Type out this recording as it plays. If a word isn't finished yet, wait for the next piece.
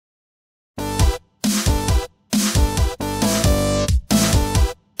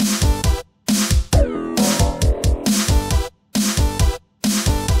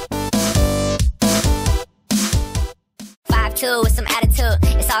5'2" with some attitude.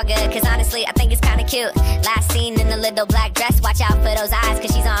 It's all good, cause honestly, I think it's kinda cute. Last seen in a little black dress. Watch out for those eyes,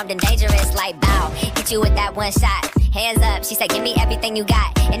 cause she's armed and dangerous. Like bow, hit you with that one shot. Hands up, she said, give me everything you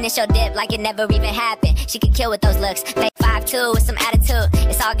got. Initial dip like it never even happened. She could kill with those looks. Fake 5'2" with some attitude.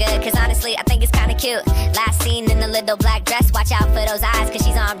 It's all good, cause honestly, I think it's kinda cute. Last seen in a little black dress. Watch out for those eyes, cause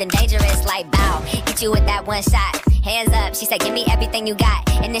she's armed and dangerous. Like bow, hit you with that one shot. Hands up, she said, give me everything you got.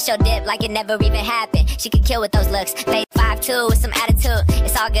 Initial dip like it never even happened. She could kill with those looks. Fake 5'2" with some attitude.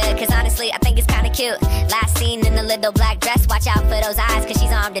 It's all good, cause honestly, I think it's kinda cute. Last seen in a little black dress. Watch out for those eyes, cause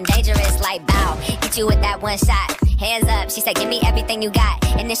she's armed and dangerous. Like bow, hit you with that one shot. Hands up, she said, give me everything you got.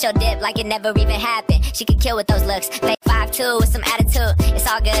 Initial dip like it never even happened. She could kill with those looks. Fake 5'2" with some attitude. It's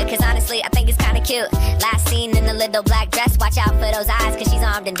all good, cause honestly, I think it's kinda cute. Last seen in a little black dress. Watch out for those eyes, cause she's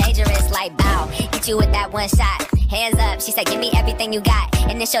armed and dangerous. Like bow, hit you with that one shot. Hands up, she said, give me everything you got.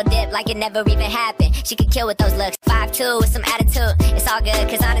 Initial dip like it never even happened. She could kill with those looks. 5'2" with some attitude. It's all good,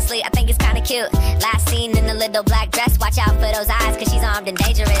 cause honestly, I think it's kinda cute. Last seen in a little black dress. Watch out for those eyes, cause she's armed and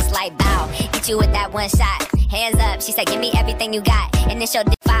dangerous. Like bow, hit you with that one shot. Hands up, she said, give me everything you got. Initial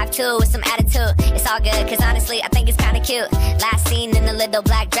dip 5'2" with some attitude. It's all good, cause honestly, I think it's kinda cute. Last seen in a little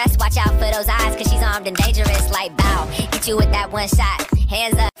black dress. Watch out for those eyes, cause she's armed and dangerous. Like bow, hit you with that one shot.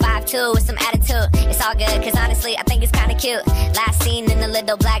 Hands up, 5'2" with some attitude. It's all good, cause honestly, I think it's kinda cute. Last seen in a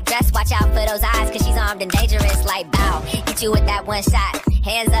little black dress. Watch out for those eyes, cause she's armed and dangerous. Like bow, hit you with that one shot.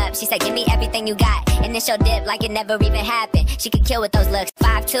 Hands up, she said, give me everything you got. Initial dip like it never even happened. She could kill with those looks.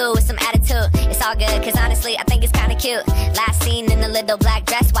 5'2" with some attitude. It's all good, cause honestly, I think it's kinda cute. Last seen in a little black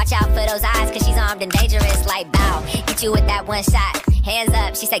dress. Watch out for those eyes, cause she's armed and dangerous. Like bow, hit you with that one shot. Hands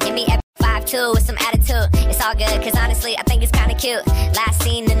up, she said, give me everything. 5'2" with some attitude. It's all good, cause honestly, I think it's kinda cute. Last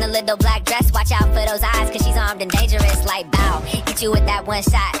seen in a little black dress. Watch out for those eyes, cause she's armed and dangerous. Like bow, hit you with that one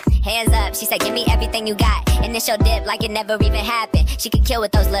shot. Hands up, she said, give me everything you got. Initial dip like it never even happened. She could kill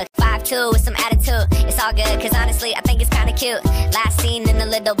with those looks. 5'2" with some attitude. It's all good, cause honestly, I think it's kinda cute. Last seen in a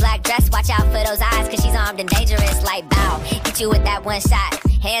little black dress. Watch out for those eyes, cause she's armed and dangerous. Like bow, hit you with that one shot.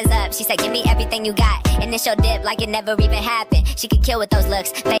 Hands up, she said, give me everything you got. Initial dip like it never even happened. She could kill with those looks.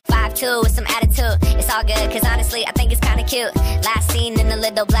 Fake 5'2" with some attitude. It's all good, cause honestly, I think it's kinda cute. Last seen in a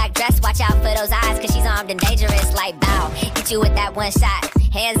little black dress. Watch out for those eyes, cause she's armed and dangerous. Like bow, hit you with that one shot.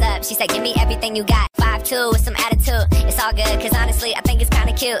 Hands up, she said, give me everything you got. 5'2" with some attitude. It's all good, cause honestly, I think it's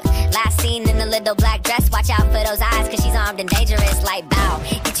kinda cute. Last seen in a little black dress. Watch out for those eyes, cause she's armed and dangerous. Like bow,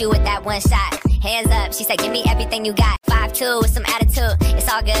 hit you with that one shot. Hands up, she said, give me everything you got. 5'2" with some attitude. It's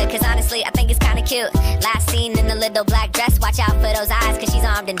all good, cause honestly, I think it's kinda cute. Last seen in a little black dress. Watch out for those eyes, cause she's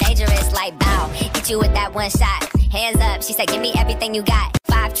armed and dangerous. Like bow, hit you with that one shot. Hands up, she said, give me everything you got.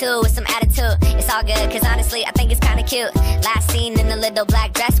 5'2" with some attitude. It's all good, cause honestly, I think it's kinda cute. Last seen in a little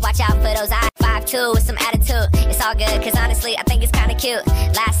black dress. Watch out for those eyes. 5'2" with some attitude. It's all good, cause honestly, I think it's kinda cute.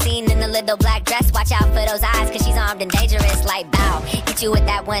 Last seen in a little black dress. Watch out for those eyes, cause she's armed and dangerous. Like bow, hit you with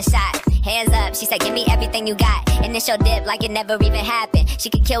that one shot. Hands up, she said, give me everything you got. Initial dip like it never even happened. She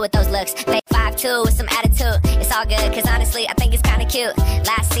could kill with those looks. Fake 5'2" with some attitude. It's all good, cause honestly, I think it's kinda cute.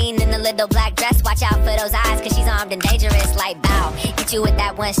 Last seen in a little black dress. Watch out for those eyes, cause she's armed and dangerous. Like bow, hit you with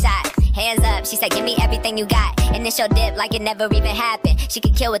that one shot. Hands up, she said, give me everything you got. Initial dip like it never even happened. She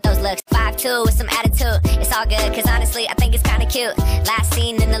could kill with those looks. 5'2" with some attitude. It's all good, cause honestly, I think it's kinda cute. Last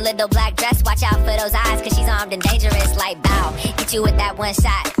seen in a little black dress. Watch out for those eyes, cause she's armed and dangerous. Like bow, hit you with that one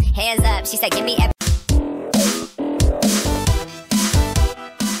shot. Hands up, she said, give me everything.